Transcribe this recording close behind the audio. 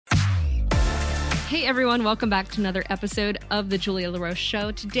Hey everyone, welcome back to another episode of The Julia LaRoche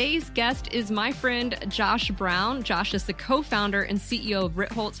Show. Today's guest is my friend Josh Brown. Josh is the co-founder and CEO of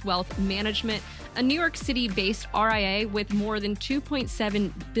Ritholtz Wealth Management, a New York City-based RIA with more than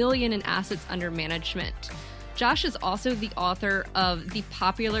 $2.7 billion in assets under management. Josh is also the author of the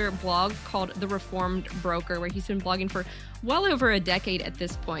popular blog called The Reformed Broker, where he's been blogging for well over a decade at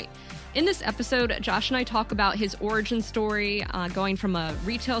this point. In this episode, Josh and I talk about his origin story, going from a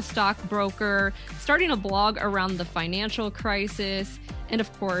retail stockbroker, starting a blog around the financial crisis, and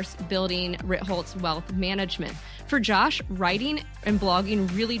of course, building Ritholtz Wealth Management. For Josh, writing and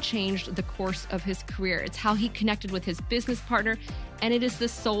blogging really changed the course of his career. It's how he connected with his business partner, and it is the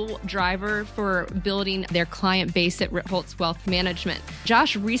sole driver for building their client base at Ritholtz Wealth Management.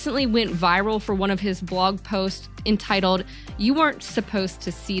 Josh recently went viral for one of his blog posts entitled, "You Weren't Supposed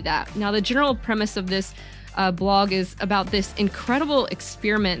to See That." Now, the general premise of this blog is about this incredible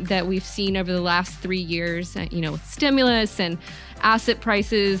experiment that we've seen over the last 3 years, with stimulus and asset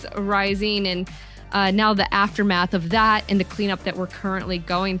prices rising, and now the aftermath of that and the cleanup that we're currently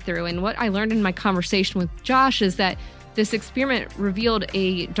going through. And what I learned in my conversation with Josh is that this experiment revealed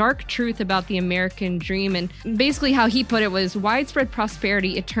a dark truth about the American dream. And basically how he put it was widespread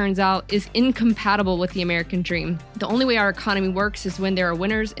prosperity, it turns out, is incompatible with the American dream. The only way our economy works is when there are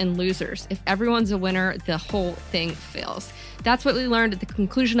winners and losers. If everyone's a winner, the whole thing fails. That's what we learned at the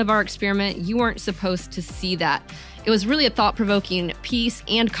conclusion of our experiment. You weren't supposed to see that. It was really a thought-provoking piece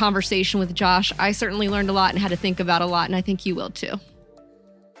and conversation with Josh. I certainly learned a lot and had to think about a lot, and I think you will too.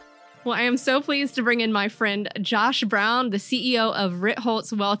 Well, I am so pleased to bring in my friend Josh Brown, the CEO of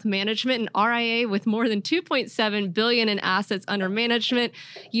Ritholtz Wealth Management, an RIA with more than $2.7 billion in assets under management.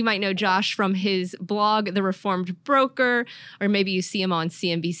 You might know Josh from his blog, The Reformed Broker, or maybe you see him on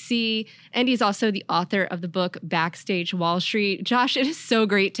CNBC. And he's also the author of the book Backstage Wall Street. Josh, it is so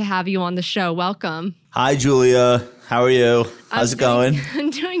great to have you on the show. Welcome. Hi, Julia. How are you? How's it going?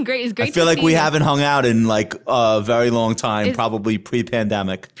 I'm doing great. It's great to see I feel like we you. haven't hung out in like a very long time, probably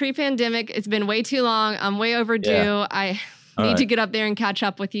pre-pandemic. Pre-pandemic. It's been way too long. I'm way overdue. Yeah. I need to get up there and catch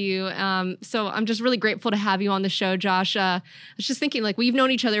up with you. So I'm just really grateful to have you on the show, Josh. I was just thinking, like, we've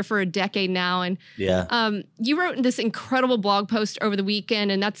known each other for a decade now. And you wrote this incredible blog post over the weekend,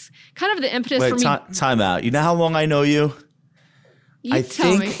 and that's kind of the impetus for me. Time out. You know how long I know you? I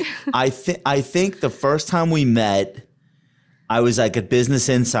think I think the first time we met, I was like at Business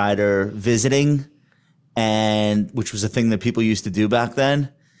Insider visiting, and which was a thing that people used to do back then.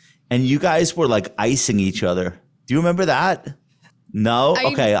 And you guys were like icing each other. Do you remember that? No?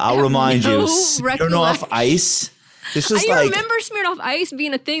 Okay, I'll remind you. Smirnoff Ice. This was I remember Smirnoff Ice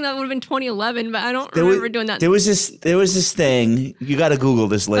being a thing. That would have been 2011, but I don't remember doing that. There was this thing. You got to Google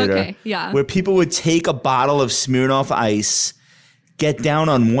this later. Okay, yeah. Where people would take a bottle of Smirnoff Ice, get down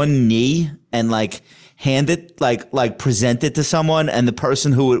on one knee, and like hand it, like present it to someone, and the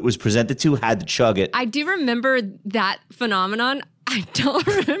person who it was presented to had to chug it. I do remember that phenomenon. I don't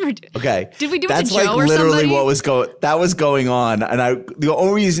remember. Okay. Did we do it That's to Joe like or literally somebody? that was going on, and the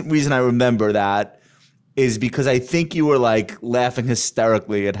only reason I remember that is because I think you were like laughing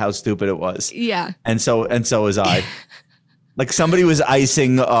hysterically at how stupid it was. Yeah. And so was I. Like somebody was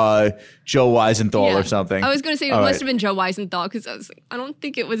icing Joe Weisenthal or something. I was going to say it must have been Joe Weisenthal, because I was like, I don't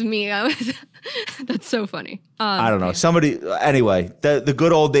think it was me. That's so funny. I don't know. Somebody. Anyway, the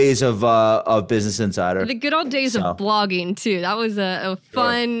good old days of Business Insider. The good old days of blogging too. That was a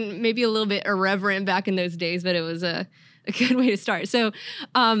fun, maybe a little bit irreverent back in those days, but it was a good way to start. So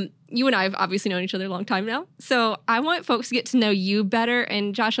you and I have obviously known each other a long time now. So I want folks to get to know you better.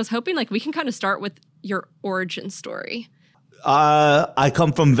 And Josh, I was hoping like we can kind of start with your origin story. I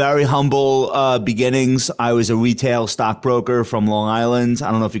come from very humble beginnings. I was a retail stockbroker from Long Island. I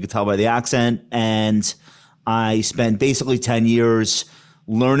don't know if you could tell by the accent. And I spent basically 10 years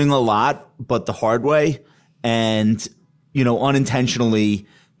learning a lot, but the hard way, and, unintentionally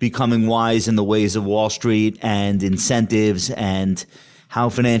becoming wise in the ways of Wall Street and incentives and how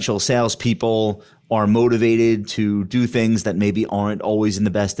financial salespeople are motivated to do things that maybe aren't always in the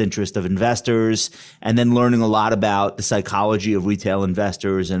best interest of investors, and then learning a lot about the psychology of retail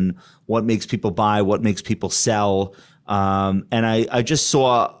investors and what makes people buy, what makes people sell. And I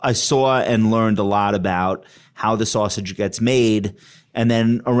saw and learned a lot about how the sausage gets made. And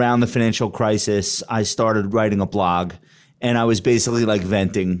then around the financial crisis, I started writing a blog, and I was basically like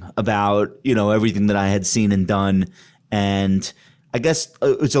venting about, everything that I had seen and done. And I guess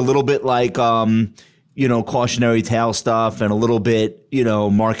it's a little bit like, cautionary tale stuff, and a little bit,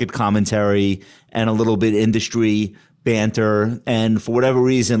 market commentary, and a little bit industry banter. And for whatever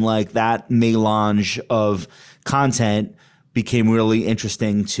reason, like that melange of content became really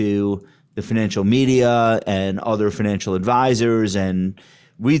interesting to the financial media and other financial advisors and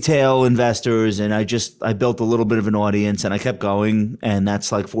retail investors. And I built a little bit of an audience, and I kept going. And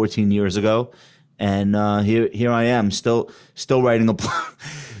that's like 14 years ago. And here I am, still writing a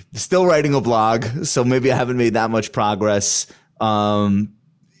still writing a blog. So maybe I haven't made that much progress.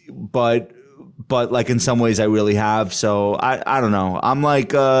 But like in some ways I really have. So I don't know. I'm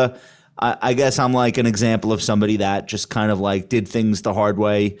like, I guess I'm like an example of somebody that just kind of like did things the hard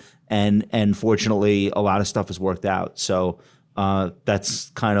way. And fortunately a lot of stuff has worked out. So that's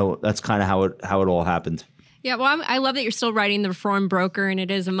kind of how it all happened. Yeah, well, I love that you're still writing The Reformed Broker, and it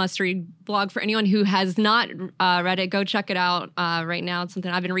is a must-read blog for anyone who has not read it. Go check it out right now. It's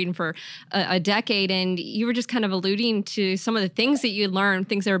something I've been reading for a decade, and you were just kind of alluding to some of the things that you learned,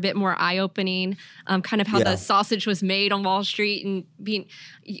 things that are a bit more eye-opening, kind of how the sausage was made on Wall Street, and being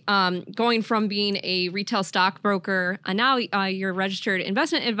going from being a retail stockbroker, and now you're a registered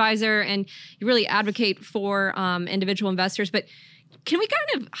investment advisor, and you really advocate for individual investors. But can we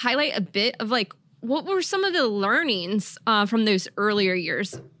kind of highlight a bit of like, what were some of the learnings from those earlier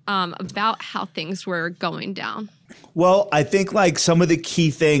years about how things were going down? Well, I think like some of the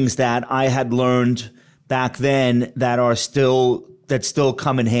key things that I had learned back then that still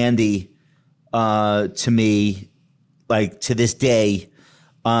come in handy to me, like to this day.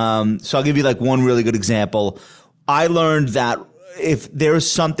 So I'll give you like one really good example. I learned that if there's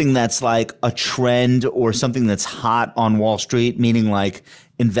something that's like a trend or something that's hot on Wall Street, meaning like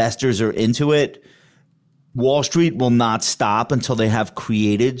investors are into it, Wall Street will not stop until they have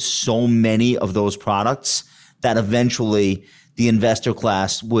created so many of those products that eventually the investor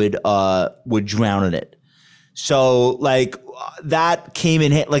class would drown in it. So like that came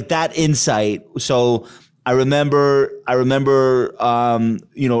in like that insight. So I remember early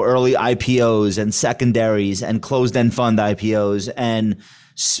IPOs and secondaries and closed-end fund IPOs, and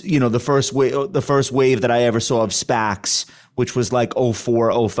the first wave that I ever saw of SPACs, which was like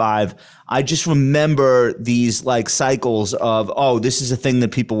 04, 05. I just remember these like cycles of, oh, this is a thing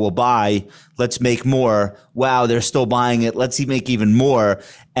that people will buy. Let's make more. Wow, they're still buying it. Let's make even more.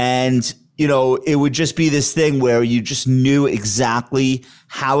 And, it would just be this thing where you just knew exactly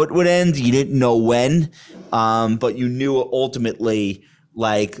how it would end. You didn't know when, but you knew ultimately,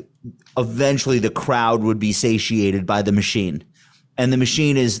 like, eventually the crowd would be satiated by the machine. And the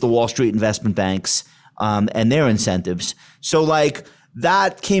machine is the Wall Street investment banks and their incentives. So like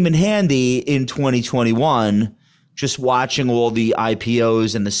that came in handy in 2021, just watching all the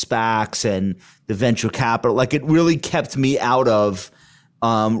IPOs and the SPACs and the venture capital. Like it really kept me out of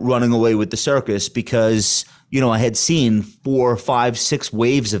running away with the circus because, I had seen 4, 5, 6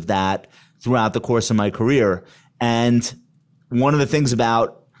 waves of that throughout the course of my career. And one of the things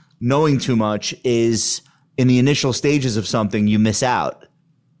about knowing too much is in the initial stages of something, you miss out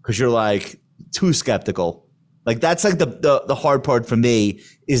because you're like too skeptical. Like that's like the hard part for me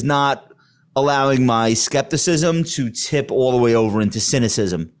is not allowing my skepticism to tip all the way over into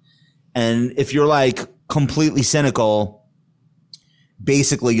cynicism. And if you're like completely cynical,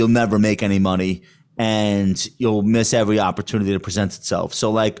 basically you'll never make any money and you'll miss every opportunity that presents itself. So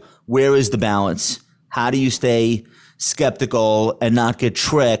like, where is the balance? How do you stay skeptical and not get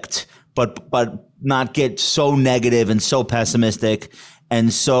tricked, but not get so negative and so pessimistic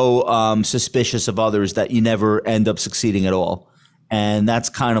and so suspicious of others that you never end up succeeding at all? And that's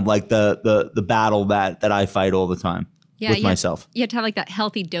kind of like the battle that I fight all the time with myself. You have to have like that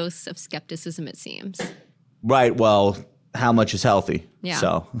healthy dose of skepticism, it seems. Right. Well, how much is healthy? Yeah.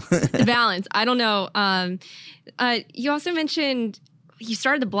 So the balance. I don't know. You also mentioned you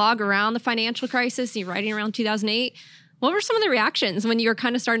started the blog around the financial crisis. You're writing around 2008. What were some of the reactions when you were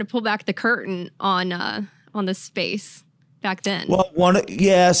kind of starting to pull back the curtain on this space back then? Well,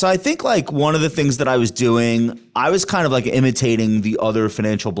 so I think like one of the things that I was doing, I was kind of like imitating the other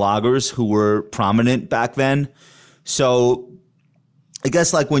financial bloggers who were prominent back then. So I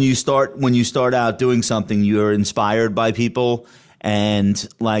guess like when you start out doing something, you're inspired by people and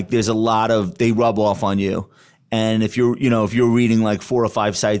like there's a lot of, they rub off on you. And if you're reading like 4 or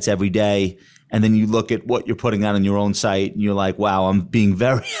 5 sites every day, and then you look at what you're putting out on your own site and you're like, wow, I'm being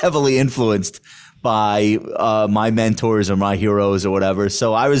very heavily influenced by my mentors or my heroes or whatever.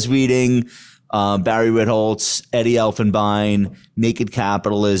 So I was reading Barry Ritholtz, Eddie Elfenbein, Naked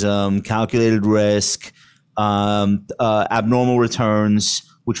Capitalism, Calculated Risk, Abnormal Returns,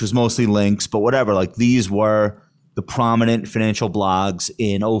 which was mostly links, but whatever. Like these were the prominent financial blogs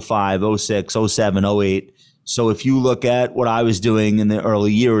in 05, 06, 07, 08. So if you look at what I was doing in the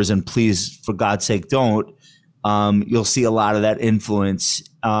early years, and please, for God's sake, don't, you'll see a lot of that influence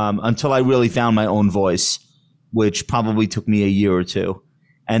until I really found my own voice, which probably took me a year or two.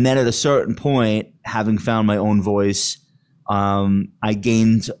 And then at a certain point, having found my own voice, I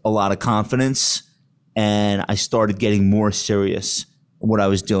gained a lot of confidence and I started getting more serious in what I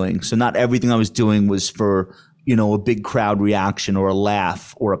was doing. So not everything I was doing was for, a big crowd reaction or a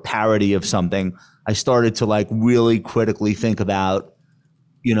laugh or a parody of something. I started to like really critically think about,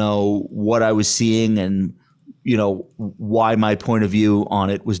 what I was seeing and, why my point of view on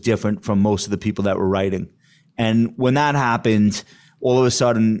it was different from most of the people that were writing. And when that happened, all of a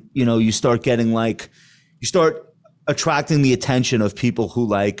sudden, you start attracting the attention of people who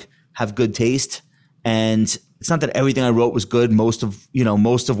like have good taste. And it's not that everything I wrote was good. Most of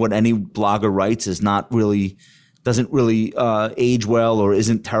what any blogger writes doesn't really age well or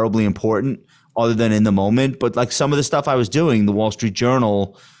isn't terribly important other than in the moment. But like some of the stuff I was doing, the Wall Street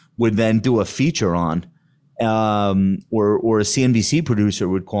Journal would then do a feature on, or a CNBC producer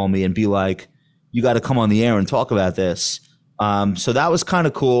would call me and be like, you got to come on the air and talk about this. So that was kind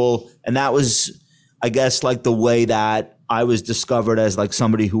of cool. And that was, I guess, like the way that I was discovered as like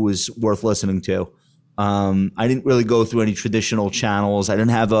somebody who was worth listening to. I didn't really go through any traditional channels. I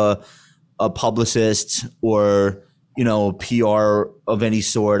didn't have a publicist or, PR of any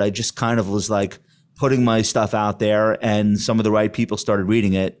sort. I just kind of was like putting my stuff out there and some of the right people started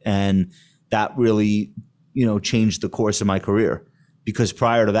reading it. And that really, changed the course of my career. Because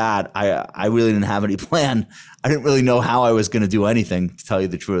prior to that, I really didn't have any plan. I didn't really know how I was going to do anything, to tell you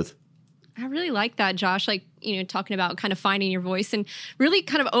the truth. I really like that, Josh, like, talking about kind of finding your voice and really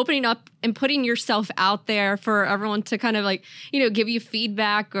kind of opening up and putting yourself out there for everyone to kind of like, give you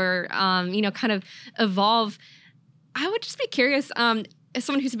feedback or, kind of evolve. I would just be curious, as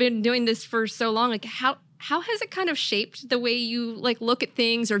someone who's been doing this for so long, like how has it kind of shaped the way you like look at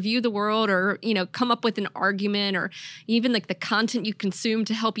things or view the world or, come up with an argument or even like the content you consume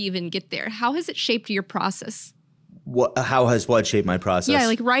to help you even get there? How has it shaped your process? How has what shaped my process? Yeah,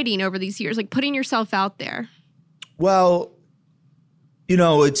 like writing over these years, like putting yourself out there. Well,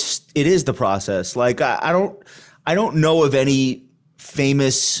 it is the process. Like I don't know of any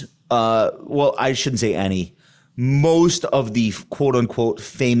famous, I shouldn't say any. Most of the quote unquote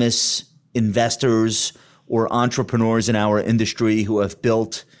famous investors or entrepreneurs in our industry who have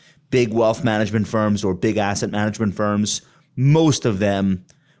built big wealth management firms or big asset management firms, most of them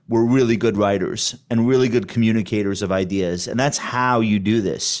were really good writers and really good communicators of ideas. And that's how you do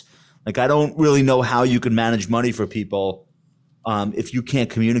this. Like, I don't really know how you can manage money for people if you can't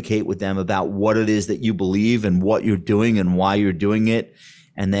communicate with them about what it is that you believe and what you're doing and why you're doing it.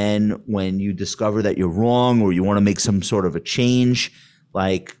 And then when you discover that you're wrong or you want to make some sort of a change,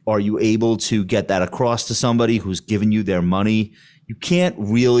 like, are you able to get that across to somebody who's given you their money? You can't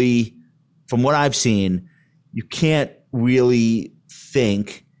really, from what I've seen, you can't really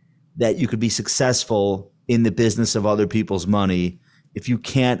think that you could be successful in the business of other people's money if you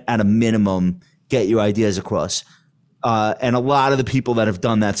can't, at a minimum, get your ideas across. And a lot of the people that have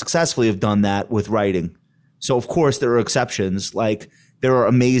done that successfully have done that with writing. So, of course, there are exceptions. Like, there are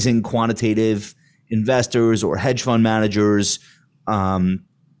amazing quantitative investors or hedge fund managers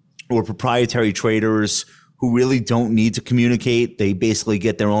or proprietary traders who really don't need to communicate. They basically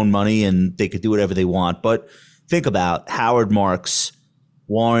get their own money and they could do whatever they want. But think about Howard Marks,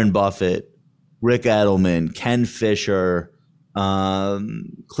 Warren Buffett, Rick Edelman, Ken Fisher,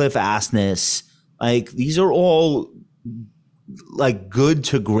 Cliff Asness. Like, these are all like good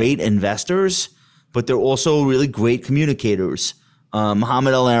to great investors, but they're also really great communicators.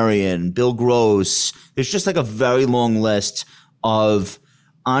 Mohamed El-Erian, Bill Gross. There's just like a very long list of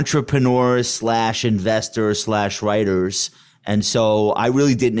entrepreneurs / investors / writers. And so I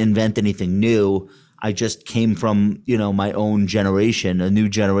really didn't invent anything new. I just came from, my own generation, a new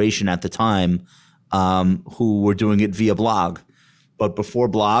generation at the time, who were doing it via blog. But before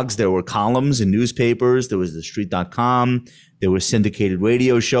blogs, there were columns in newspapers. There was TheStreet.com. There were syndicated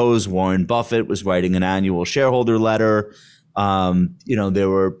radio shows. Warren Buffett was writing an annual shareholder letter. There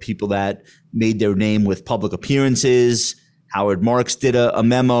were people that made their name with public appearances. Howard Marks did a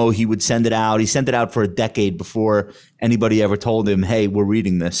memo. He would send it out. He sent it out for a decade before anybody ever told him, hey, we're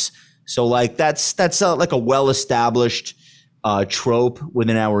reading this. So like that's like a well-established trope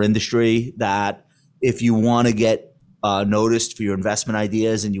within our industry that if you want to get noticed for your investment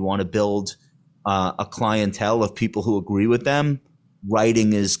ideas and you want to build a clientele of people who agree with them,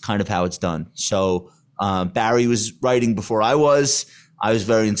 writing is kind of how it's done. So Barry was writing before I was. I was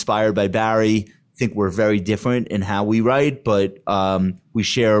very inspired by Barry. I think we're very different in how we write, but we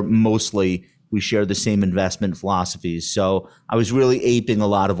share the same investment philosophies. So I was really aping a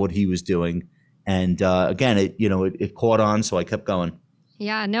lot of what he was doing. And again, it caught on, so I kept going.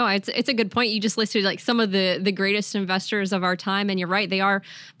 Yeah, no, it's a good point. You just listed like some of the greatest investors of our time. And you're right, they are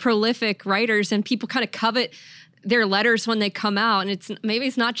prolific writers, and people kind of covet their letters when they come out. And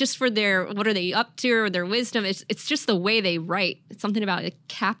it's not just for their, what are they up to, or their wisdom. It's just the way they write. It's something about it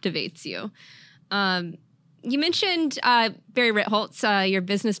captivates you. You mentioned Barry Ritholtz, your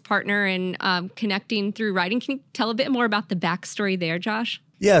business partner, and connecting through writing. Can you tell a bit more about the backstory there, Josh?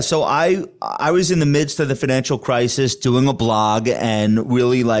 Yeah, so I was in the midst of the financial crisis doing a blog and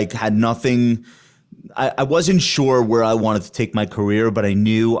really like had nothing. I wasn't sure where I wanted to take my career, but I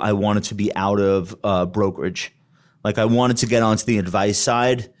knew I wanted to be out of brokerage. Like I wanted to get onto the advice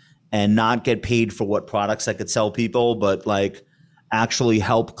side and not get paid for what products I could sell people, but like actually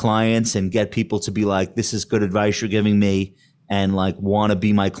help clients and get people to be like, this is good advice you're giving me, and like want to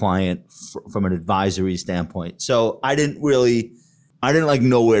be my client from an advisory standpoint. So I didn't like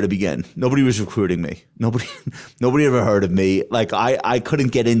know where to begin. Nobody was recruiting me. Nobody ever heard of me. Like I couldn't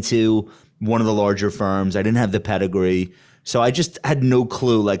get into one of the larger firms. I didn't have the pedigree. So I just had no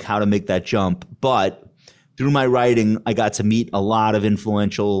clue like how to make that jump. But through my writing, I got to meet a lot of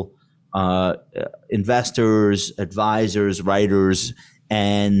influential investors, advisors, writers,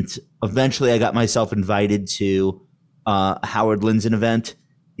 and eventually I got myself invited to a Howard Lindzen event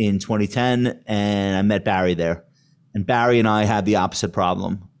in 2010, and I met Barry there. And Barry and I had the opposite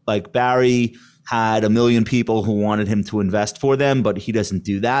problem. Like Barry had 1 million people who wanted him to invest for them, but he doesn't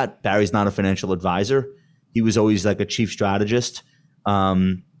do that. Barry's not a financial advisor. He was always like a chief strategist.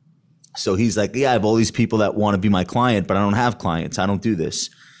 So he's like, yeah, I have all these people that want to be my client, but I don't have clients. I don't do this.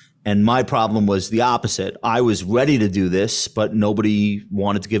 And my problem was the opposite. I was ready to do this, but nobody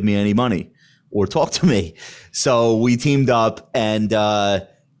wanted to give me any money or talk to me. So we teamed up, and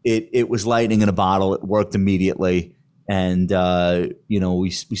it was lightning in a bottle. It worked immediately. And,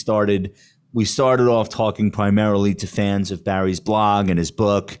 we started off talking primarily to fans of Barry's blog and his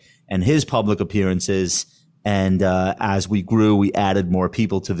book and his public appearances. And as we grew, we added more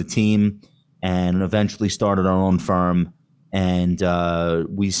people to the team and eventually started our own firm. And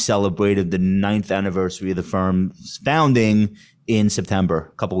we celebrated the 9th anniversary of the firm's founding in September,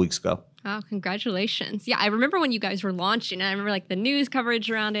 a couple weeks ago. Oh, congratulations. Yeah, I remember when you guys were launching. I remember like the news coverage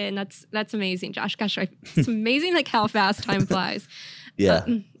around it, and that's amazing, Josh. Gosh, it's amazing like how fast time flies. Yeah.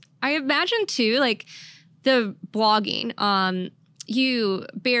 I imagine too, like the blogging, you,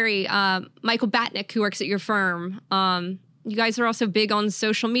 Barry, Michael Batnick, who works at your firm, you guys are also big on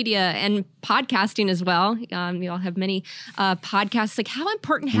social media and podcasting as well. You all have many podcasts. Like, how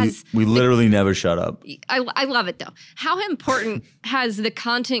important has we literally never shut up? I love it though. How important has the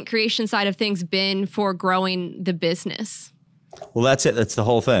content creation side of things been for growing the business? Well, that's it. That's the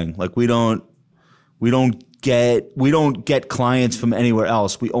whole thing. Like, we don't get clients from anywhere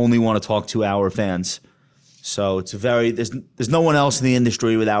else. We only want to talk to our fans. So it's there's no one else in the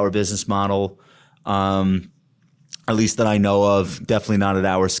industry with our business model. At least that I know of, definitely not at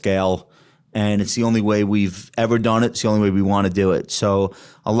our scale. And it's the only way we've ever done it. It's the only way we want to do it. So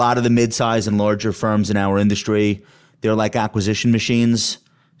a lot of the mid-size and larger firms in our industry, they're like acquisition machines.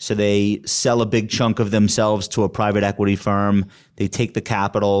 So they sell a big chunk of themselves to a private equity firm. They take the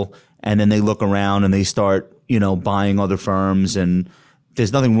capital, and then they look around and they start, buying other firms. And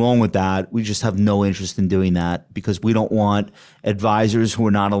there's nothing wrong with that. We just have no interest in doing that because we don't want advisors who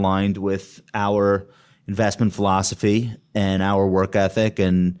are not aligned with our investment philosophy and our work ethic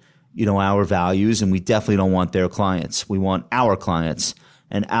and, our values. And we definitely don't want their clients. We want our clients,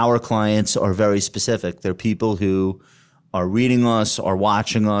 and our clients are very specific. They're people who are reading us, are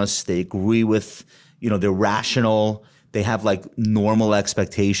watching us. They agree with, they're rational. They have like normal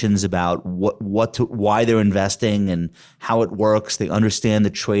expectations about why they're investing and how it works. They understand the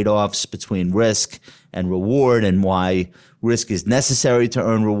trade-offs between risk and reward and why risk is necessary to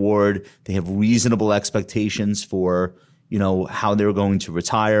earn reward. They have reasonable expectations for, how they're going to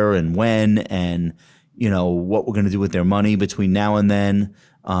retire and when, and, what we're going to do with their money between now and then.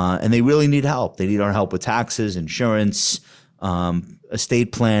 And they really need help. They need our help with taxes, insurance,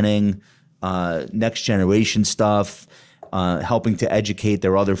 estate planning, next generation stuff, helping to educate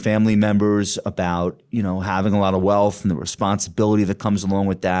their other family members about, having a lot of wealth and the responsibility that comes along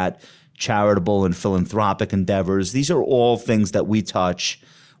with that, charitable and philanthropic endeavors. These are all things that we touch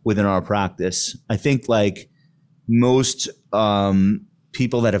within our practice. I think like most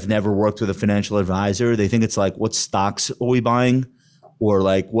people that have never worked with a financial advisor, they think it's like, what stocks are we buying? Or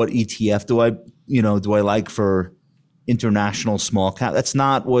like, what ETF do I like for international small cap? It's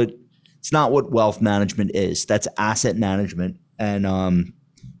not what wealth management is. That's asset management. And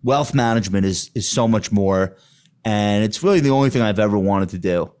wealth management is so much more. And it's really the only thing I've ever wanted to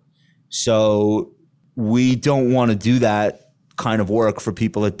do. So we don't want to do that kind of work for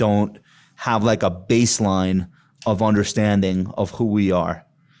people that don't have like a baseline of understanding of who we are.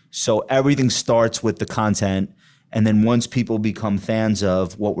 So everything starts with the content. And then once people become fans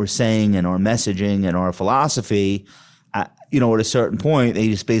of what we're saying and our messaging and our philosophy, at a certain point, they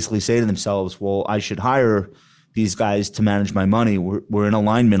just basically say to themselves, well, I should hire these guys to manage my money. We're in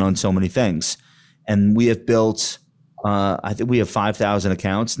alignment on so many things. And we have built, I think we have 5,000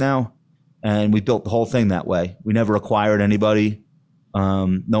 accounts now, and we built the whole thing that way. We never acquired anybody.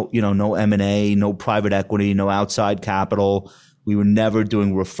 No M&A, no private equity, no outside capital. We were never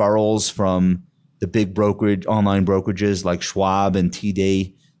doing referrals from the big online brokerages like Schwab and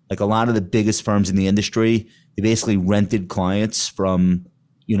TD. Like a lot of the biggest firms in the industry, they basically rented clients from,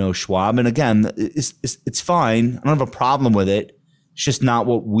 Schwab. And again, it's fine. I don't have a problem with it. It's just not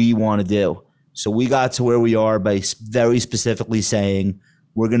what we want to do. So we got to where we are by very specifically saying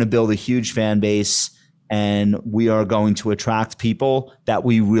we're going to build a huge fan base and we are going to attract people that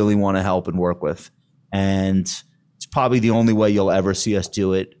we really want to help and work with. And it's probably the only way you'll ever see us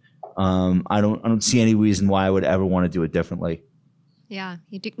do it. I don't see any reason why I would ever want to do it differently. Yeah,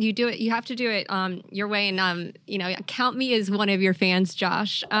 you do it. You have to do it your way, and count me as one of your fans,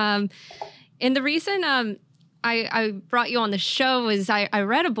 Josh. And the reason I brought you on the show is I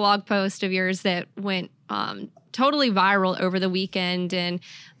read a blog post of yours that went totally viral over the weekend, and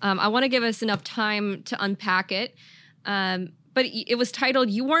I want to give us enough time to unpack it. But it was titled,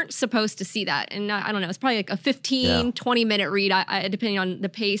 "You Weren't Supposed to See That." And I don't know, it's probably like a 20-minute read, depending on the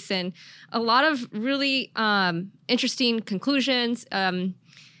pace, and a lot of really interesting conclusions. And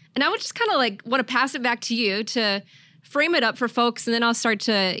I would just kind of want to pass it back to you to frame it up for folks, and then I'll start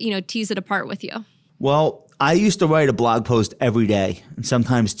to, tease it apart with you. Well, I used to write a blog post every day, and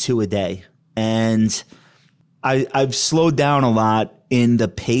sometimes 2 a day. And I've slowed down a lot in the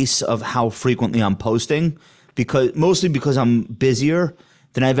pace of how frequently I'm posting, mostly because I'm busier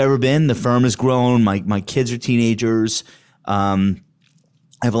than I've ever been. The firm has grown. My kids are teenagers. I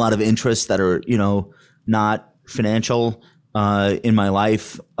have a lot of interests that are, not financial in my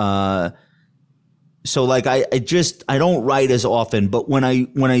life. So I don't write as often, but when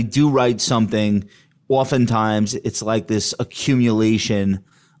I do write something, oftentimes it's like this accumulation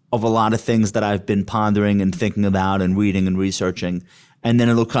of a lot of things that I've been pondering and thinking about and reading and researching, and then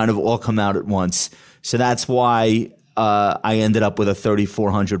it'll kind of all come out at once. So that's why I ended up with a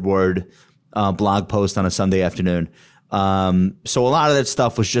 3,400 word blog post on a Sunday afternoon. So a lot of that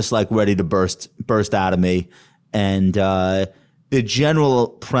stuff was just ready to burst out of me. And the general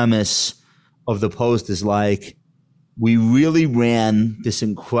premise of the post is we really ran this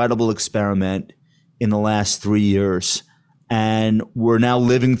incredible experiment in the last 3 years. And we're now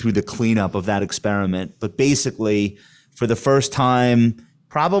living through the cleanup of that experiment. But basically, for the first time,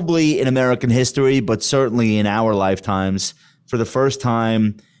 probably in American history, but certainly in our lifetimes, for the first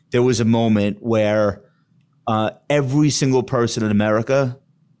time, there was a moment where every single person in America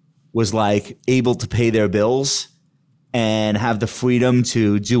was able to pay their bills and have the freedom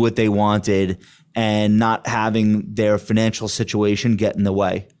to do what they wanted and not having their financial situation get in the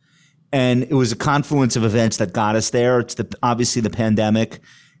way. And it was a confluence of events that got us there. It's obviously the pandemic,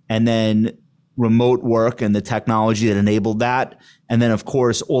 and then remote work and the technology that enabled that. And then, of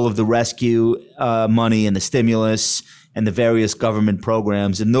course, all of the rescue money and the stimulus and the various government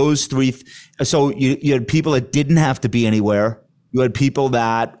programs. And those three. So you had people that didn't have to be anywhere. You had people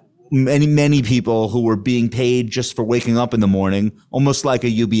many people who were being paid just for waking up in the morning, almost like a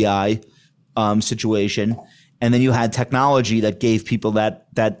UBI situation. And then you had technology that gave people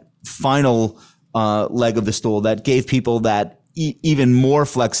that final leg of the stool, that gave people that even more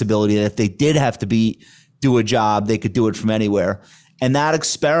flexibility, that if they did have to do a job, they could do it from anywhere. And that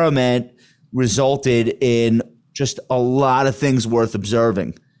experiment resulted in just a lot of things worth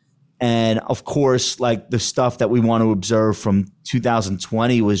observing. And of course, the stuff that we want to observe from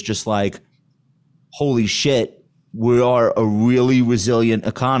 2020 was just holy shit, we are a really resilient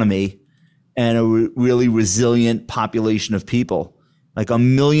economy and a really resilient population of people.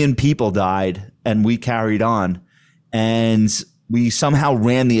 1 million people died and we carried on. And we somehow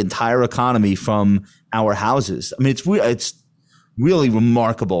ran the entire economy from our houses. I mean, it's really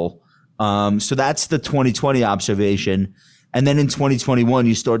remarkable. So that's the 2020 observation. And then in 2021,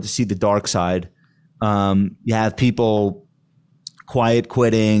 you start to see the dark side. You have people quiet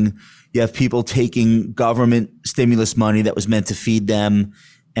quitting. You have people taking government stimulus money that was meant to feed them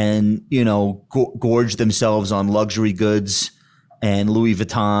and, gorge themselves on luxury goods and Louis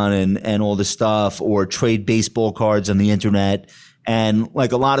Vuitton and all this stuff, or trade baseball cards on the internet. And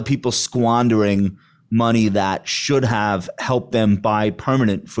a lot of people squandering money that should have helped them buy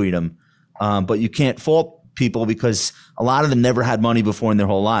permanent freedom. But you can't fault people because a lot of them never had money before in their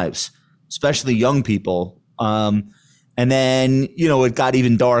whole lives, especially young people. And then, it got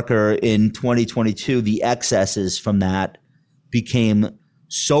even darker in 2022. The excesses from that became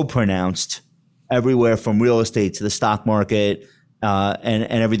so pronounced everywhere from real estate to the stock market and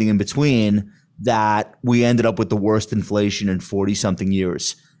everything in between that we ended up with the worst inflation in 40 something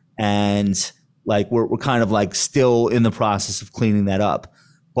years. And like, we're kind of like still in the process of cleaning that up.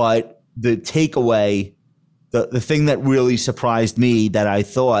 But the takeaway, the thing that really surprised me that I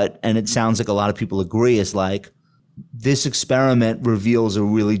thought, and it sounds like a lot of people agree, is like, this experiment reveals a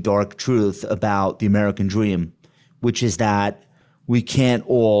really dark truth about the American dream, which is that we can't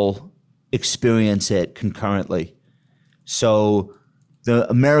all experience it concurrently. So the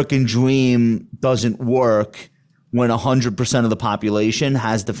American dream doesn't work when 100% of the population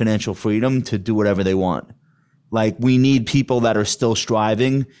has the financial freedom to do whatever they want. Like, we need people that are still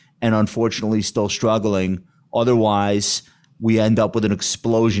striving and unfortunately still struggling. Otherwise, we end up with an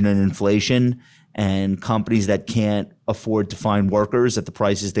explosion in inflation and companies that can't afford to find workers at the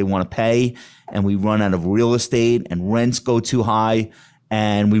prices they want to pay. And we run out of real estate and rents go too high.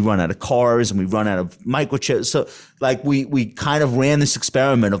 And we run out of cars and we run out of microchips. So like we kind of ran this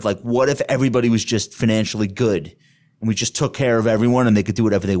experiment of like, what if everybody was just financially good and we just took care of everyone and they could do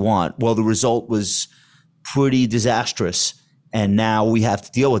whatever they want? Well, the result was pretty disastrous. And now we have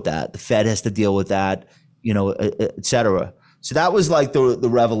to deal with that. The Fed has to deal with that, et cetera. So that was like the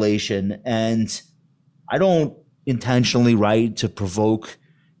revelation. And I don't intentionally write to provoke,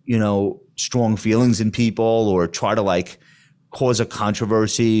 strong feelings in people or try to like cause a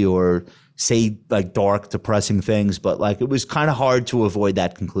controversy or say like dark, depressing things. But like, it was kind of hard to avoid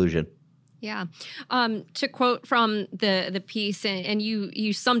that conclusion. Yeah. To quote from the piece, and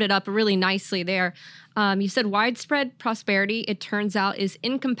you summed it up really nicely there. You said widespread prosperity, it turns out, is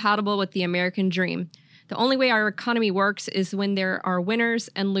incompatible with the American dream. The only way our economy works is when there are winners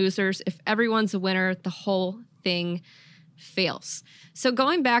and losers. If everyone's a winner, the whole thing fails. So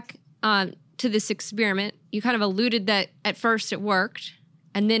going back to this experiment, you kind of alluded that at first it worked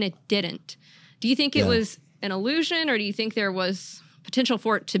and then it didn't. Do you think it was an illusion, or do you think there was potential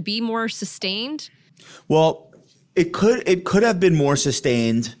for it to be more sustained? Well, it could have been more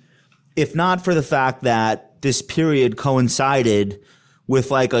sustained if not for the fact that this period coincided with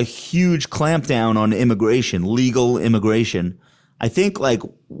like a huge clampdown on immigration, legal immigration. I think like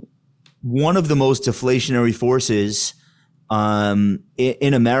one of the most deflationary forces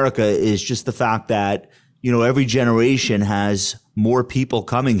in America is just the fact that, every generation has more people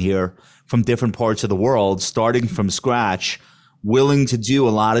coming here from different parts of the world, starting from scratch, willing to do a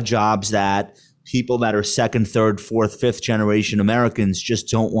lot of jobs that people that are second, third, fourth, fifth generation Americans just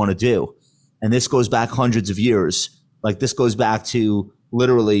don't want to do. And this goes back hundreds of years. Like, this goes back to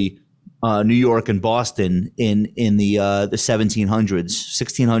literally New York and Boston in the 1700s,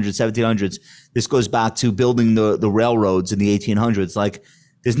 1600s, 1700s. This goes back to building the railroads in the 1800s. Like,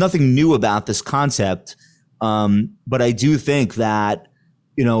 there's nothing new about this concept. But I do think that,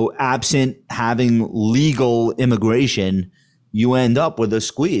 absent having legal immigration, you end up with a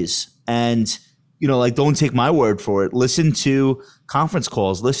squeeze. And, don't take my word for it. Listen to conference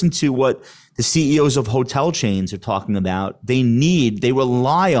calls. Listen to what the CEOs of hotel chains are talking about. They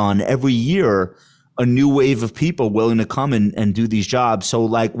rely on every year a new wave of people willing to come and do these jobs. So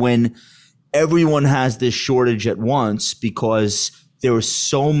like, when everyone has this shortage at once because there is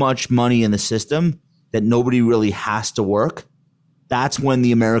so much money in the system that nobody really has to work, that's when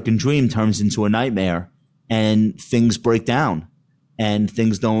the American dream turns into a nightmare and things break down and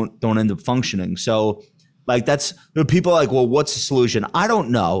things don't end up functioning. So like, people are like, well, what's the solution? I don't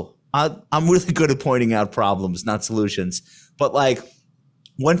know. I'm really good at pointing out problems, not solutions. But like,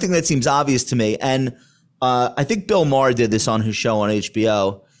 one thing that seems obvious to me, and I think Bill Maher did this on his show on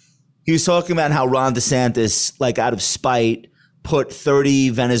HBO. He was talking about how Ron DeSantis, like out of spite, put 30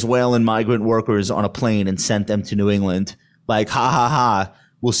 Venezuelan migrant workers on a plane and sent them to New England. Like, ha, ha, ha.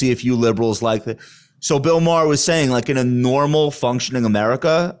 We'll see if you liberals like that. So Bill Maher was saying, like, in a normal functioning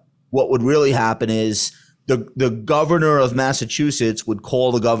America, what would really happen is the governor of Massachusetts would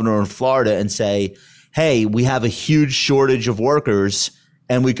call the governor of Florida and say, hey, we have a huge shortage of workers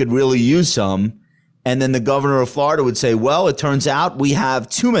and we could really use some. And then the governor of Florida would say, well, it turns out we have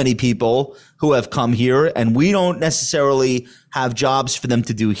too many people who have come here and we don't necessarily have jobs for them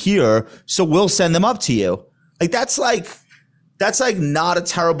to do here. So we'll send them up to you. Like, that's like not a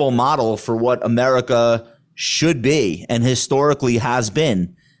terrible model for what America should be and historically has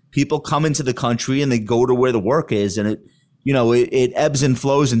been. People come into the country and they go to where the work is, and it ebbs and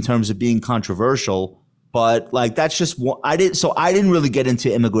flows in terms of being controversial. But like, that's just what I didn't really get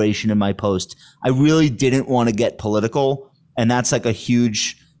into immigration in my post. I really didn't want to get political. And that's like a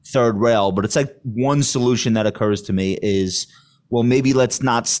huge third rail. But it's like one solution that occurs to me is, well, maybe let's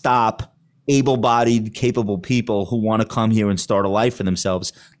not stop able-bodied, capable people who want to come here and start a life for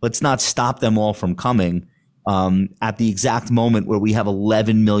themselves. Let's not stop them all from coming at the exact moment where we have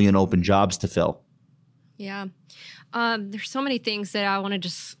 11 million open jobs to fill. Yeah. There's so many things that I want to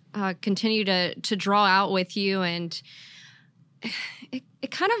just continue to draw out with you. And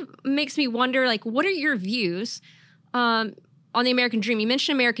it kind of makes me wonder, like, what are your views on the American dream? You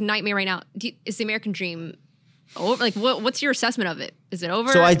mentioned American Nightmare right now. Is the American dream over? Like, what's your assessment of it? Is it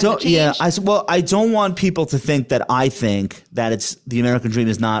over? So I don't, I don't want people to think that I think that it's the American dream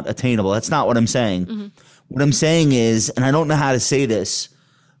is not attainable. That's not what I'm saying. Mm-hmm. What I'm saying is, and I don't know how to say this,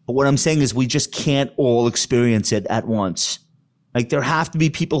 but what I'm saying is we just can't all experience it at once. Like, there have to be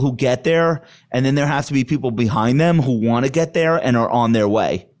people who get there, and then there have to be people behind them who want to get there and are on their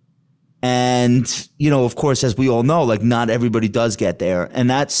way. And, you know, of course, as we all know, like, not everybody does get there. And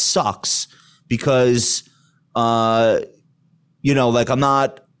that sucks because, you know, like, I'm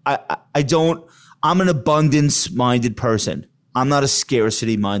an abundance-minded person. I'm not a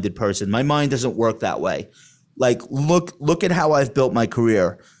scarcity-minded person. My mind doesn't work that way. Like, look at how I've built my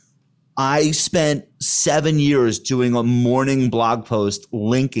career. I spent 7 years doing a morning blog post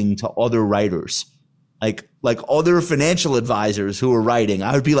linking to other writers, like other financial advisors who were writing.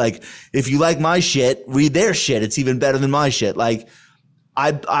 I would be like, if you like my shit, read their shit. It's even better than my shit. Like,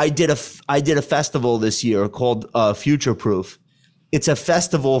 I did a festival this year called Future Proof. It's a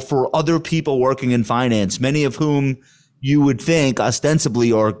festival for other people working in finance, many of whom you would think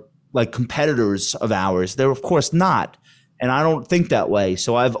ostensibly are like competitors of ours. They're of course not. And I don't think that way.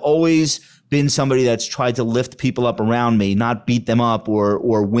 So I've always been somebody that's tried to lift people up around me, not beat them up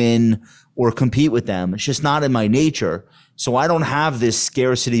or win or compete with them. It's just not in my nature. So I don't have this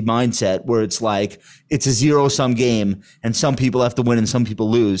scarcity mindset where it's like it's a zero-sum game and some people have to win and some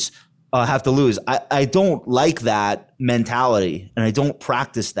people have to lose. I don't like that mentality, and I don't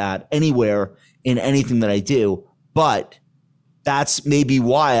practice that anywhere in anything that I do. But that's maybe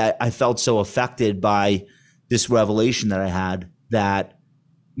why I felt so affected by this revelation that I had that,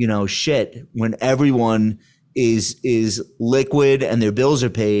 you know, shit, when everyone is liquid and their bills are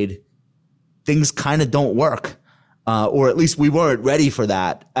paid, things kind of don't work. Or at least we weren't ready for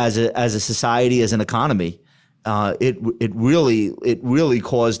that as a society, as an economy. It really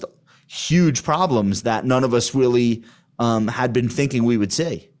caused huge problems that none of us really had been thinking we would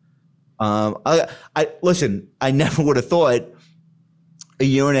see. Listen, I never would have thought a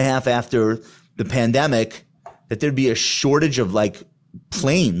year and a half after the pandemic that there'd be a shortage of like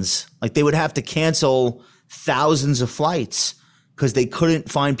planes. Like, they would have to cancel thousands of flights because they couldn't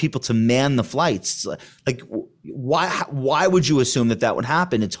find people to man the flights. Like, why would you assume that would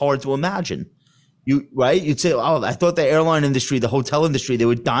happen? It's hard to imagine. Right? You'd say, oh, I thought the airline industry, the hotel industry, they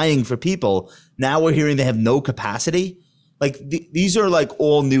were dying for people. Now we're hearing they have no capacity. Like, these are like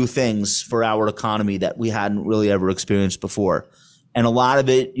all new things for our economy that we hadn't really ever experienced before. And a lot of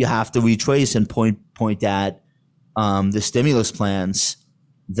it you have to retrace and point at the stimulus plans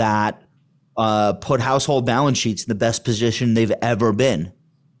that put household balance sheets in the best position they've ever been.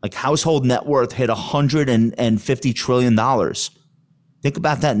 Like, household net worth hit $150 trillion. Think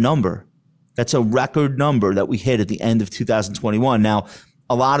about that number. That's a record number that we hit at the end of 2021. Now,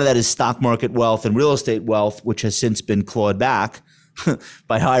 a lot of that is stock market wealth and real estate wealth, which has since been clawed back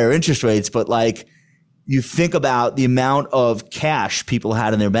by higher interest rates. But like, you think about the amount of cash people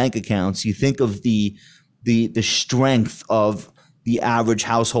had in their bank accounts. You think of the strength of the average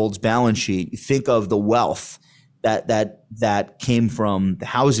household's balance sheet. You think of the wealth that came from the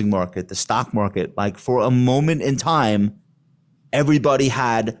housing market, the stock market. Like, for a moment in time, everybody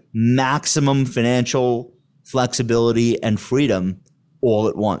had maximum financial flexibility and freedom all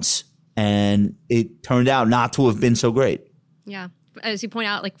at once. And it turned out not to have been so great. Yeah. As you point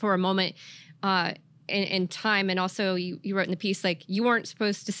out, like, for a moment in time, and also you wrote in the piece, like, you weren't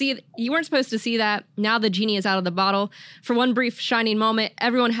supposed to see that. Now the genie is out of the bottle. For one brief shining moment,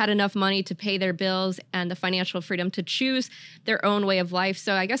 everyone had enough money to pay their bills and the financial freedom to choose their own way of life.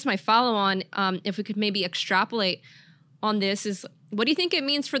 So I guess my follow on, if we could maybe extrapolate on this, is what do you think it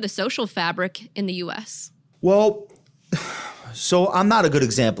means for the social fabric in the U.S.? Well, so I'm not a good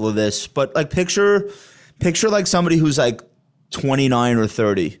example of this, but like, picture like somebody who's like 29 or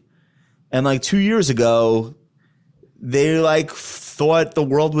 30. And like 2 years ago, they like thought the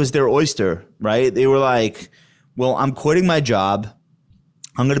world was their oyster, right? They were like, well, I'm quitting my job.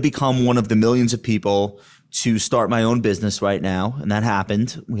 I'm going to become one of the millions of people to start my own business right now. And that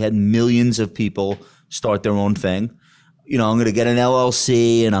happened. We had millions of people start their own thing. You know, I'm going to get an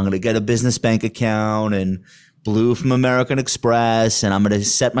LLC and I'm going to get a business bank account and Blue from American Express. And I'm going to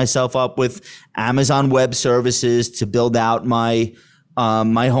set myself up with Amazon Web Services to build out my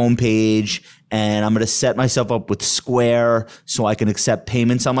homepage. And I'm going to set myself up with Square so I can accept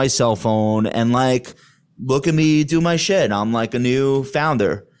payments on my cell phone. And like, look at me do my shit. I'm like a new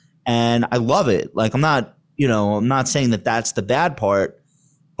founder and I love it. Like, I'm not saying that that's the bad part.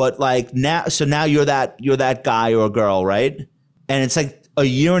 But like now you're that guy or girl, right? And it's like a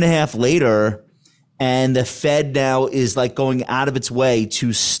year and a half later, and the Fed now is like going out of its way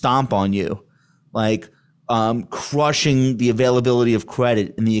to stomp on you, like crushing the availability of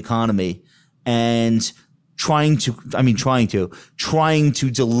credit in the economy, and trying to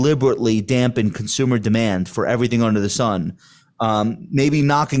deliberately dampen consumer demand for everything under the sun. Maybe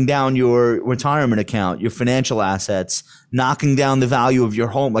knocking down your retirement account, your financial assets, knocking down the value of your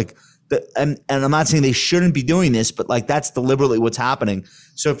home. And I'm not saying they shouldn't be doing this, but like that's deliberately what's happening.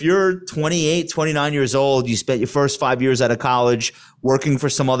 So if you're 28, 29 years old, you spent your first 5 years out of college working for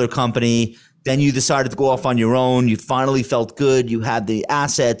some other company, then you decided to go off on your own. You finally felt good. You had the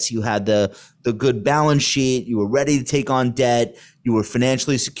assets. You had the good balance sheet. You were ready to take on debt. You were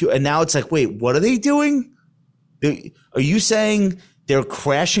financially secure. And now it's like, wait, what are they doing? Are you saying they're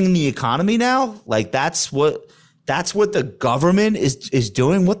crashing the economy now? Like that's what the government is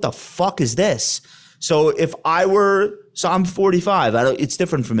doing? What the fuck is this? So I'm 45. It's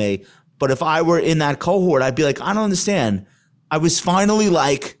different for me. But if I were in that cohort, I'd be like, I don't understand. I was finally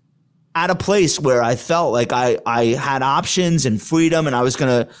like at a place where I felt like I had options and freedom and I was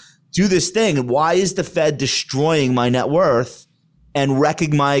going to do this thing. And why is the Fed destroying my net worth and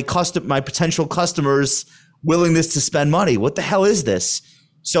wrecking my potential customers' willingness to spend money? What the hell is this?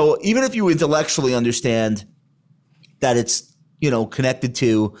 So even if you intellectually understand that it's, connected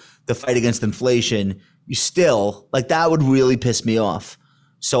to the fight against inflation, you still like that would really piss me off.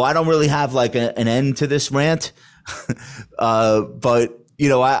 So I don't really have like an end to this rant. But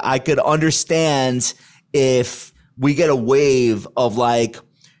I could understand if we get a wave of like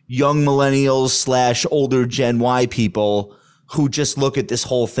young millennials / older Gen Y people who just look at this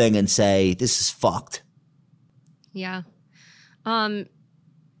whole thing and say, this is fucked. Yeah. You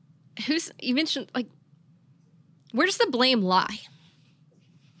mentioned like, where does the blame lie?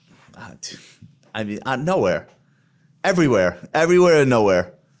 Nowhere, everywhere and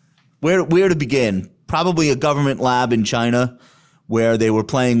nowhere. Where to begin? Probably a government lab in China where they were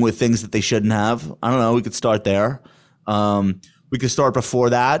playing with things that they shouldn't have. I don't know. We could start there. We could start before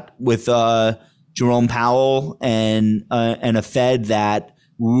that with Jerome Powell and a Fed that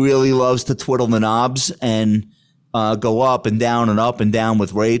really loves to twiddle the knobs and go up and down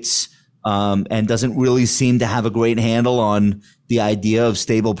with rates, and doesn't really seem to have a great handle on the idea of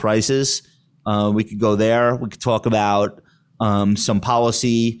stable prices. We could go there. We could talk about some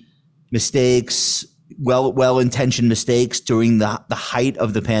policy mistakes, well-intentioned mistakes during the height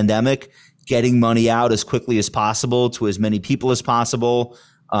of the pandemic, getting money out as quickly as possible to as many people as possible.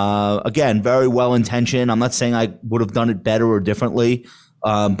 Again, very well-intentioned. I'm not saying I would have done it better or differently,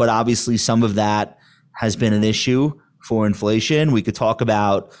 but obviously some of that has been an issue for inflation. We could talk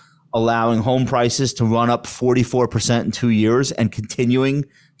about allowing home prices to run up 44% in 2 years and continuing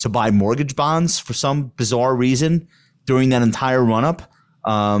to buy mortgage bonds for some bizarre reason during that entire run-up.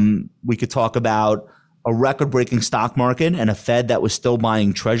 We could talk about a record-breaking stock market and a Fed that was still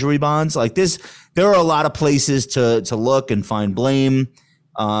buying treasury bonds. Like this, there are a lot of places to look and find blame.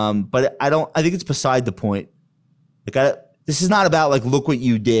 But I think it's beside the point. This is not about like, look what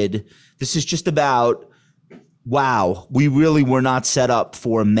you did. This is just about, wow, we really were not set up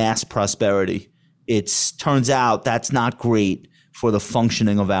for mass prosperity. It turns out that's not great for the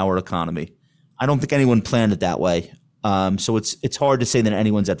functioning of our economy. I don't think anyone planned it that way. So it's hard to say that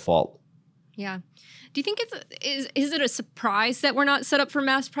anyone's at fault. Yeah. Do you think is it a surprise that we're not set up for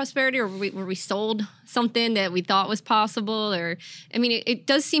mass prosperity, or were we sold something that we thought was possible? Or, I mean, it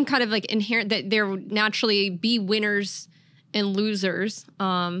does seem kind of like inherent that there would naturally be winners and losers.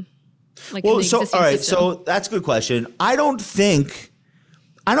 All right. So that's a good question. I don't think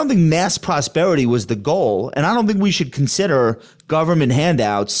mass prosperity was the goal, and I don't think we should consider government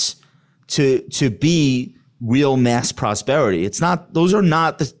handouts to be real mass prosperity. It's not; those are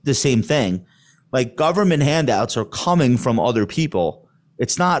not the same thing. Like government handouts are coming from other people.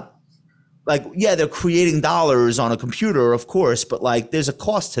 It's not like, yeah, they're creating dollars on a computer, of course, but like there's a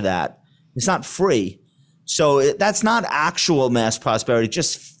cost to that. It's not free. So that's not actual mass prosperity. It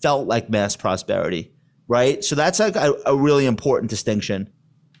just felt like mass prosperity, right? So that's like a really important distinction.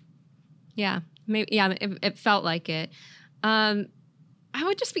 Yeah, maybe. Yeah, it felt like it. I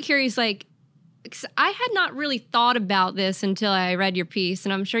would just be curious, like, 'cause I had not really thought about this until I read your piece,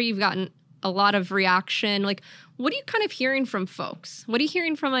 and I'm sure you've gotten a lot of reaction. Like, what are you kind of hearing from folks? What are you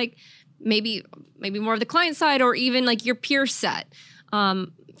hearing from like maybe more of the client side, or even like your peer set,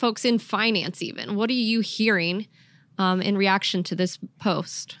 folks in finance even? What are you hearing in reaction to this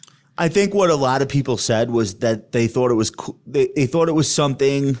post? I think what a lot of people said was that they thought it was they thought it was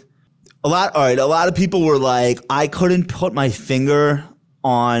something. A lot of people were like, I couldn't put my finger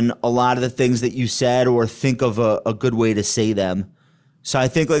on a lot of the things that you said or think of a good way to say them. So I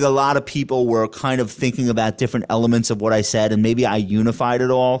think like a lot of people were kind of thinking about different elements of what I said, and maybe I unified it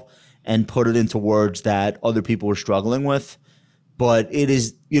all and put it into words that other people were struggling with. But it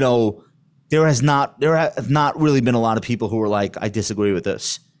is, there have not really been a lot of people who were like, I disagree with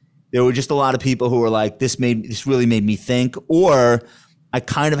this. There were just a lot of people who were like, this really made me think, or I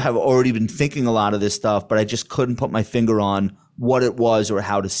kind of have already been thinking a lot of this stuff, but I just couldn't put my finger on what it was or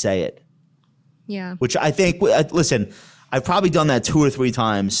how to say it. Yeah. Which I think, listen, I've probably done that 2 or 3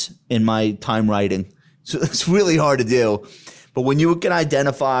 times in my time writing. So it's really hard to do. But when you can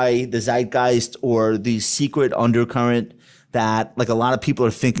identify the zeitgeist or the secret undercurrent that like a lot of people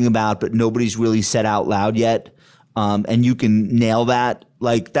are thinking about, but nobody's really said out loud yet, and you can nail that,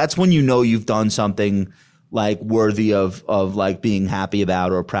 like that's when you know you've done something like worthy of like being happy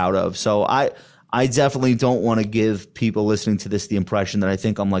about or proud of. So I definitely don't want to give people listening to this the impression that I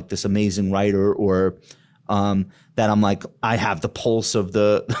think I'm like this amazing writer, or that I'm like, I have the pulse of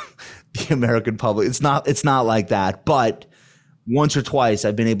the the American public. It's not like that. But once or twice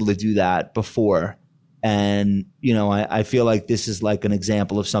I've been able to do that before. And, I feel like this is like an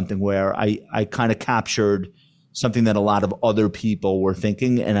example of something where I kind of captured something that a lot of other people were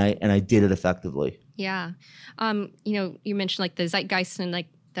thinking, and I did it effectively. Yeah. You mentioned like the zeitgeist and like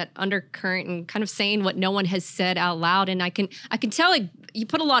that undercurrent and kind of saying what no one has said out loud. And I can tell like you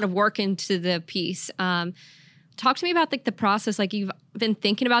put a lot of work into the piece. Talk to me about like the process. Like you've been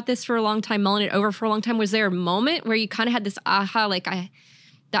thinking about this for a long time, mulling it over for a long time. Was there a moment where you kind of had this aha, like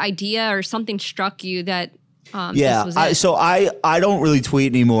the idea or something struck you that yeah, this was it? I don't really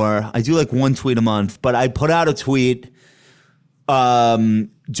tweet anymore. I do like 1 tweet a month, but I put out a tweet right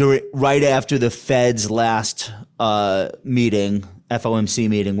after the Fed's last meeting, FOMC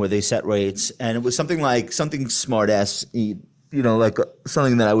meeting, where they set rates, and it was something smart ass, like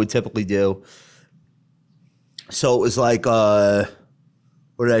something that I would typically do. So it was like, what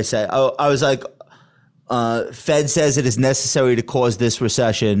did I say? I was like, Fed says it is necessary to cause this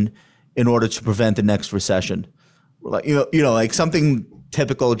recession in order to prevent the next recession. Like, like something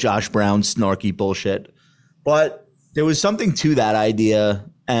typical Josh Brown snarky bullshit. But there was something to that idea.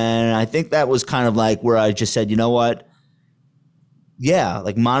 And I think that was kind of like where I just said, you know what? Yeah,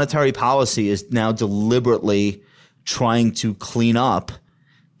 like monetary policy is now deliberately trying to clean up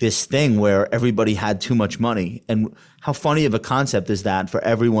this thing where everybody had too much money. And how funny of a concept is that for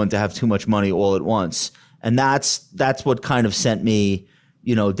everyone to have too much money all at once? And that's what kind of sent me,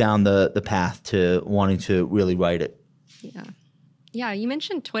 down the path to wanting to really write it. Yeah. Yeah, you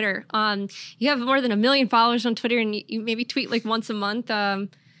mentioned Twitter. You have more than 1 million followers on Twitter, and you maybe tweet like once a month.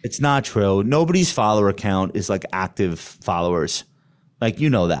 It's not true. Nobody's follower count is like active followers. Like,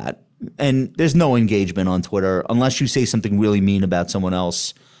 that. And there's no engagement on Twitter unless you say something really mean about someone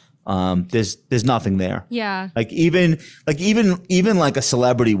else. There's nothing there. Yeah. Like even like a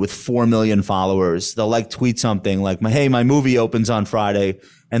celebrity with 4 million followers, they'll like tweet something like, hey, my movie opens on Friday,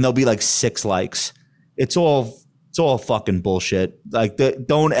 and there'll be like 6 likes. It's all fucking bullshit. Like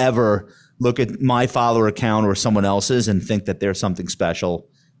don't ever look at my follower account or someone else's and think that they're something special.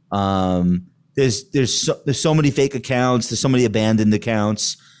 There's so many fake accounts. There's so many abandoned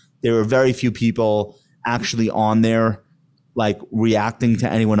accounts. There are very few people actually on there like reacting to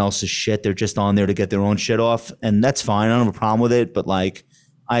anyone else's shit. They're just on there to get their own shit off, and that's fine. I don't have a problem with it. But like,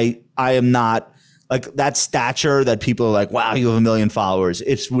 I am not like that stature that people are like, wow, you have 1 million followers.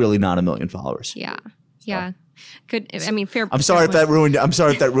 It's really not 1 million followers. Yeah. Yeah. Fair. I'm sorry if that ruined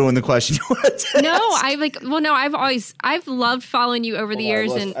the question you wanted to No, ask. I've loved following you over the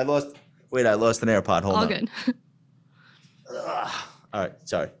years. I lost an AirPod. Hold on. All good. All right.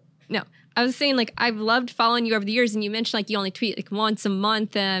 Sorry. No, I was saying like I've loved following you over the years, and you mentioned like you only tweet like once a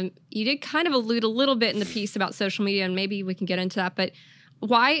month. You did kind of allude a little bit in the piece about social media, and maybe we can get into that. But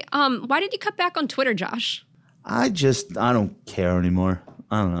why did you cut back on Twitter, Josh? I don't care anymore.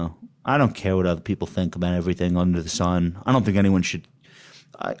 I don't know. I don't care what other people think about everything under the sun. I don't think anyone should.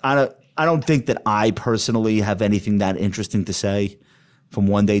 I don't think that I personally have anything that interesting to say from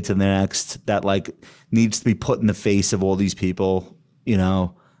one day to the next that like needs to be put in the face of all these people.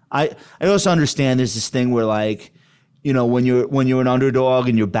 I also understand there's this thing where like when you're an underdog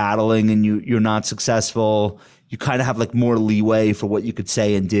and you're battling and you're not successful, you kind of have like more leeway for what you could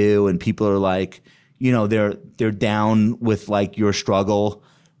say and do. And people are like, they're down with like your struggle,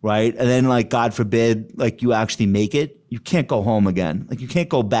 right? And then like, God forbid, like you actually make it, you can't go home again. Like you can't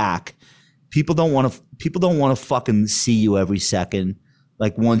go back. People don't want to fucking see you every second.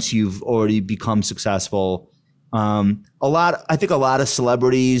 Like once you've already become successful. I think a lot of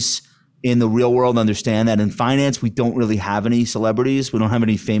celebrities in the real world understand that. In finance, we don't really have any celebrities. We don't have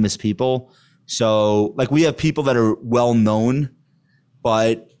any famous people. So like we have people that are well known,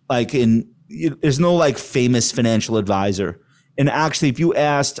 but like there's no like famous financial advisor. And actually, if you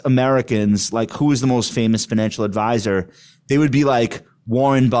asked Americans, like who is the most famous financial advisor, they would be like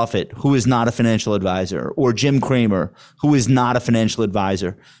Warren Buffett, who is not a financial advisor, or Jim Cramer, who is not a financial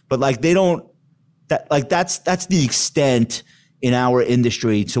advisor. But like that's the extent in our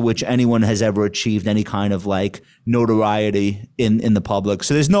industry to which anyone has ever achieved any kind of like notoriety in the public.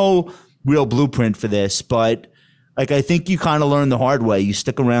 So there's no real blueprint for this, but like I think you kind of learn the hard way. You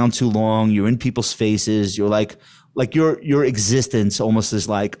stick around too long, you're in people's faces, you're like your existence almost is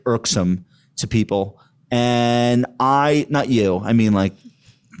like irksome to people. And not you, I mean like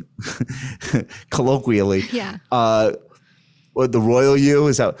colloquially. Yeah. What the royal you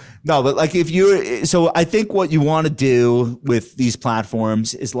is that? No, but like so I think what you want to do with these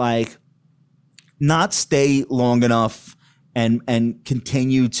platforms is like not stay long enough and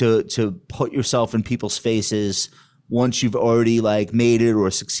continue to put yourself in people's faces once you've already like made it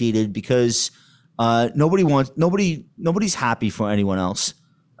or succeeded, because nobody's happy for anyone else.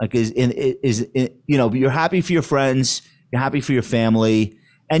 Like you're happy for your friends, you're happy for your family.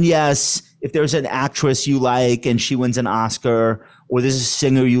 And yes, if there's an actress you like and she wins an Oscar, or there's a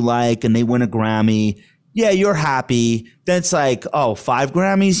singer you like and they win a Grammy, yeah, you're happy. Then it's like, oh, 5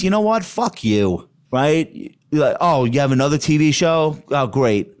 Grammys? You know what? Fuck you, right? You're like, oh, you have another TV show? Oh,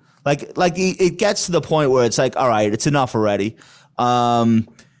 great. Like it gets to the point where it's like, all right, it's enough already. I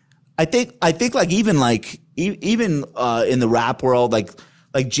think like even in the rap world,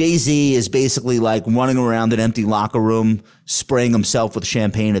 like Jay-Z is basically like running around an empty locker room, spraying himself with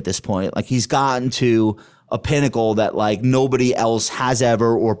champagne at this point. Like he's gotten to a pinnacle that like nobody else has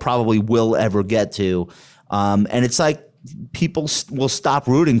ever or probably will ever get to. And it's like people will stop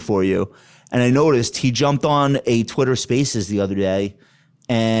rooting for you. And I noticed he jumped on a Twitter Spaces the other day,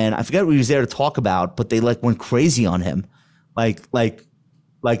 and I forget what he was there to talk about, but they like went crazy on him. Like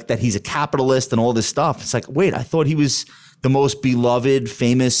that he's a capitalist and all this stuff. It's like, wait, I thought he was the most beloved,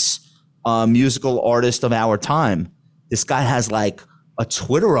 famous musical artist of our time. This guy has like a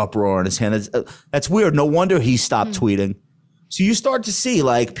Twitter uproar in his hand. That's weird. No wonder he stopped tweeting. So you start to see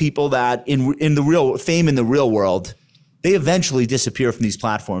like people that in the real fame in the real world, they eventually disappear from these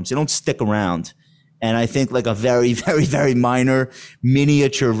platforms. They don't stick around. And I think like a very, very, very minor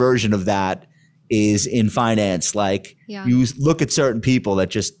miniature version of that is in finance. Like you look at certain people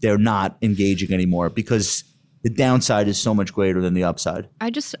that just, they're not engaging anymore because the downside is so much greater than the upside.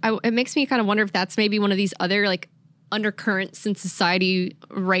 It makes me kind of wonder if that's maybe one of these other like undercurrents in society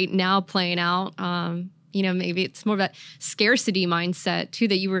right now playing out. Maybe it's more of that scarcity mindset too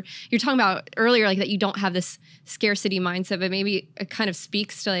that you're talking about earlier, like that you don't have this scarcity mindset, but maybe it kind of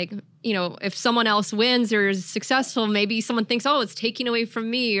speaks to like, if someone else wins or is successful, maybe someone thinks, oh, it's taking away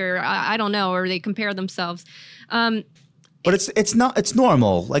from me, or I don't know, or they compare themselves. But it's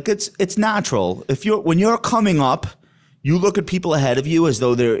normal. Like it's natural. When you're coming up, you look at people ahead of you as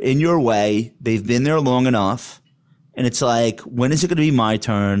though they're in your way. They've been there long enough. And it's like, when is it going to be my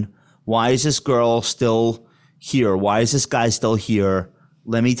turn? Why is this girl still here? Why is this guy still here?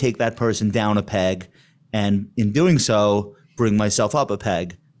 Let me take that person down a peg. And in doing so, bring myself up a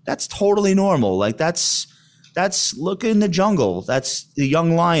peg. That's totally normal. Like that's look in the jungle. That's the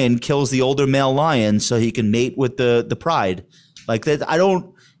young lion kills the older male lion so he can mate with the pride. Like that. I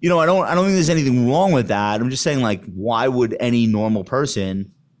don't think there's anything wrong with that. I'm just saying, like, why would any normal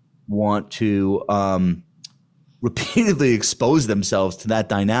person want to repeatedly expose themselves to that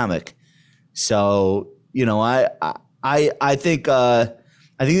dynamic? So, I think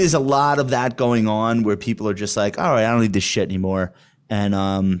there's a lot of that going on where people are just like, all right, I don't need this shit anymore.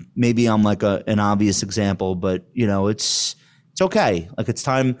 And maybe I'm like an obvious example, but it's okay. Like it's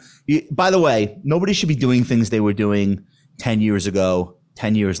time. By the way, nobody should be doing things they were doing 10 years ago,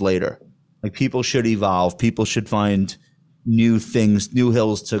 10 years later. Like people should evolve. People should find new things, new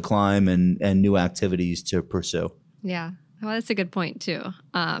hills to climb and new activities to pursue. Yeah. Well, that's a good point too.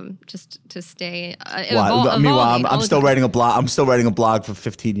 Just to stay. Meanwhile, I'm still writing a blog. I'm still writing a blog for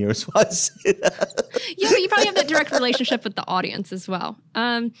 15 years. Yeah, but you probably have that direct relationship with the audience as well.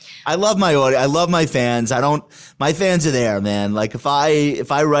 I love my audience. I love my fans. My fans are there, man. Like if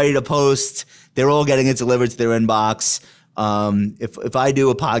I write a post, they're all getting it delivered to their inbox. If I do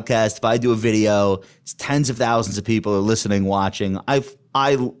a podcast, if I do a video, it's tens of thousands of people are listening, watching.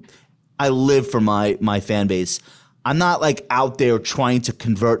 I live for my fan base. I'm not like out there trying to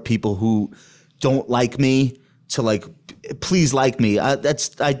convert people who don't like me to like, please like me.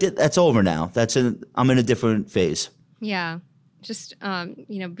 That's over now. I'm in a different phase. Yeah. Just,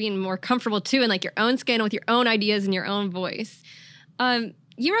 being more comfortable too in like your own skin with your own ideas and your own voice.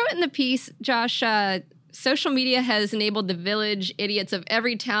 You wrote in the piece, Josh, social media has enabled the village idiots of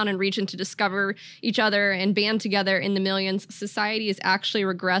every town and region to discover each other and band together in the millions. Society is actually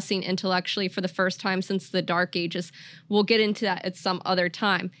regressing intellectually for the first time since the Dark Ages. We'll get into that at some other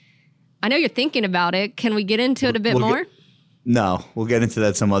time. I know you're thinking about it. Can we get into it a bit more? No, we'll get into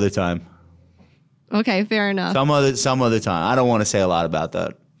that some other time. Okay, fair enough. Some other time. I don't want to say a lot about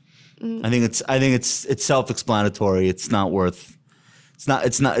that. I think it's self-explanatory. It's not worth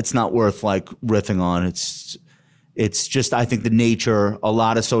like riffing on. It's just, I think the nature, a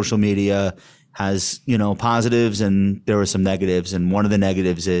lot of social media has, positives and there are some negatives. And one of the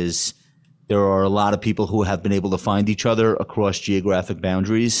negatives is there are a lot of people who have been able to find each other across geographic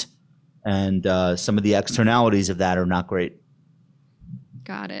boundaries. And some of the externalities of that are not great.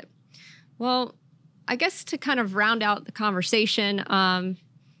 Got it. Well, I guess to kind of round out the conversation of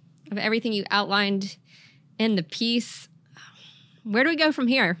everything you outlined in the piece, where do we go from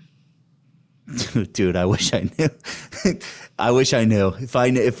here? Dude, I wish I knew. I wish I knew. If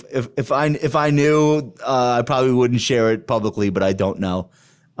I knew, I probably wouldn't share it publicly, but I don't know.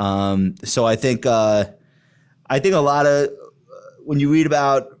 So I think a lot of when you read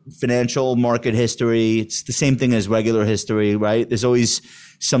about financial market history, it's the same thing as regular history, right? There's always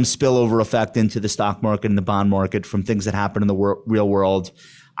some spillover effect into the stock market and the bond market from things that happen in the real world.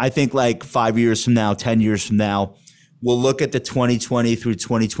 I think like 5 years from now, 10 years from now, we'll look at the 2020 through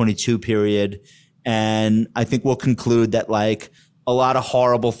 2022 period, and I think we'll conclude that like a lot of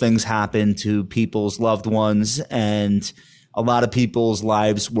horrible things happened to people's loved ones, and a lot of people's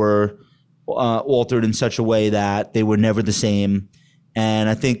lives were altered in such a way that they were never the same. And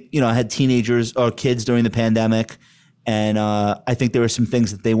I think, I had teenagers or kids during the pandemic, and I think there were some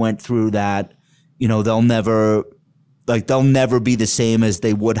things that they went through that, they'll never be the same as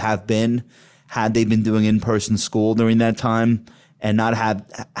they would have been had they been doing in-person school during that time and not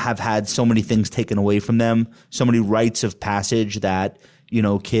have had so many things taken away from them, so many rites of passage that,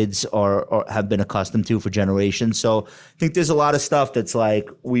 kids are have been accustomed to for generations. So I think there's a lot of stuff that's like,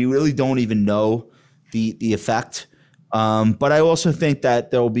 we really don't even know the effect. But I also think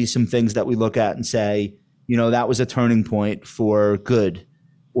that there will be some things that we look at and say, that was a turning point for good,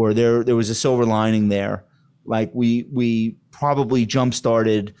 or there was a silver lining there. Like we probably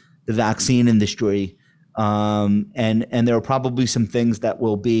jump-started the vaccine industry, and there are probably some things that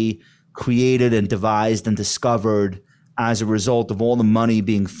will be created and devised and discovered as a result of all the money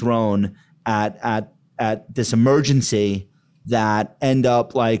being thrown at this emergency that end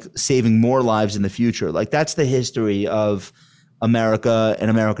up like saving more lives in the future. Like that's the history of America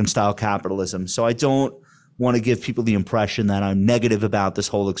and American style capitalism. So I don't want to give people the impression that I'm negative about this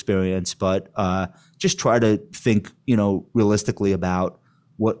whole experience, but just try to think, realistically about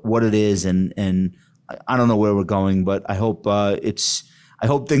what it is, and I don't know where we're going, but I hope I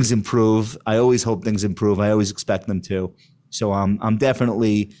hope things improve. I always hope things improve. I always expect them to. So I'm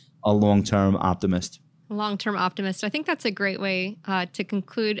definitely a long-term optimist. Long-term optimist. I think that's a great way to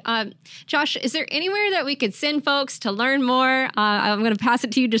conclude. Josh, is there anywhere that we could send folks to learn more? I'm going to pass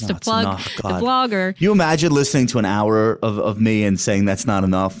it to you just to plug the blog. Or you imagine listening to an hour of me and saying that's not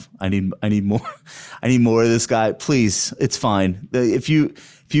enough. I need more. I need more of this guy. Please, it's fine. If you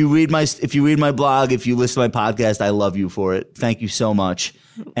read my blog, if you listen to my podcast, I love you for it. Thank you so much.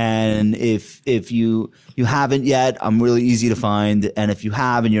 And if you haven't yet, I'm really easy to find. And if you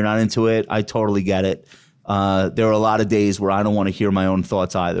have and you're not into it, I totally get it. There are a lot of days where I don't want to hear my own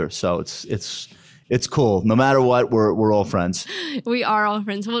thoughts either. So it's cool. No matter what, we're all friends. We are all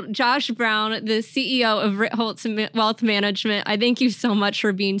friends. Well, Josh Brown, the CEO of Ritholtz Wealth Management, I thank you so much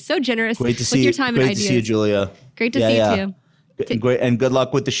for being so generous with your time and ideas. Great to see you, Julia. Great to see you too. Great, and good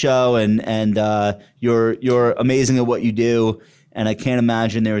luck with the show. And you're amazing at what you do. And I can't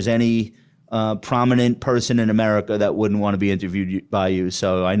imagine there's any prominent person in America that wouldn't want to be interviewed by you.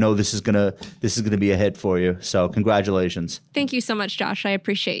 So I know this is gonna be a hit for you. So congratulations. Thank you so much, Josh. I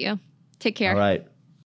appreciate you. Take care. All right.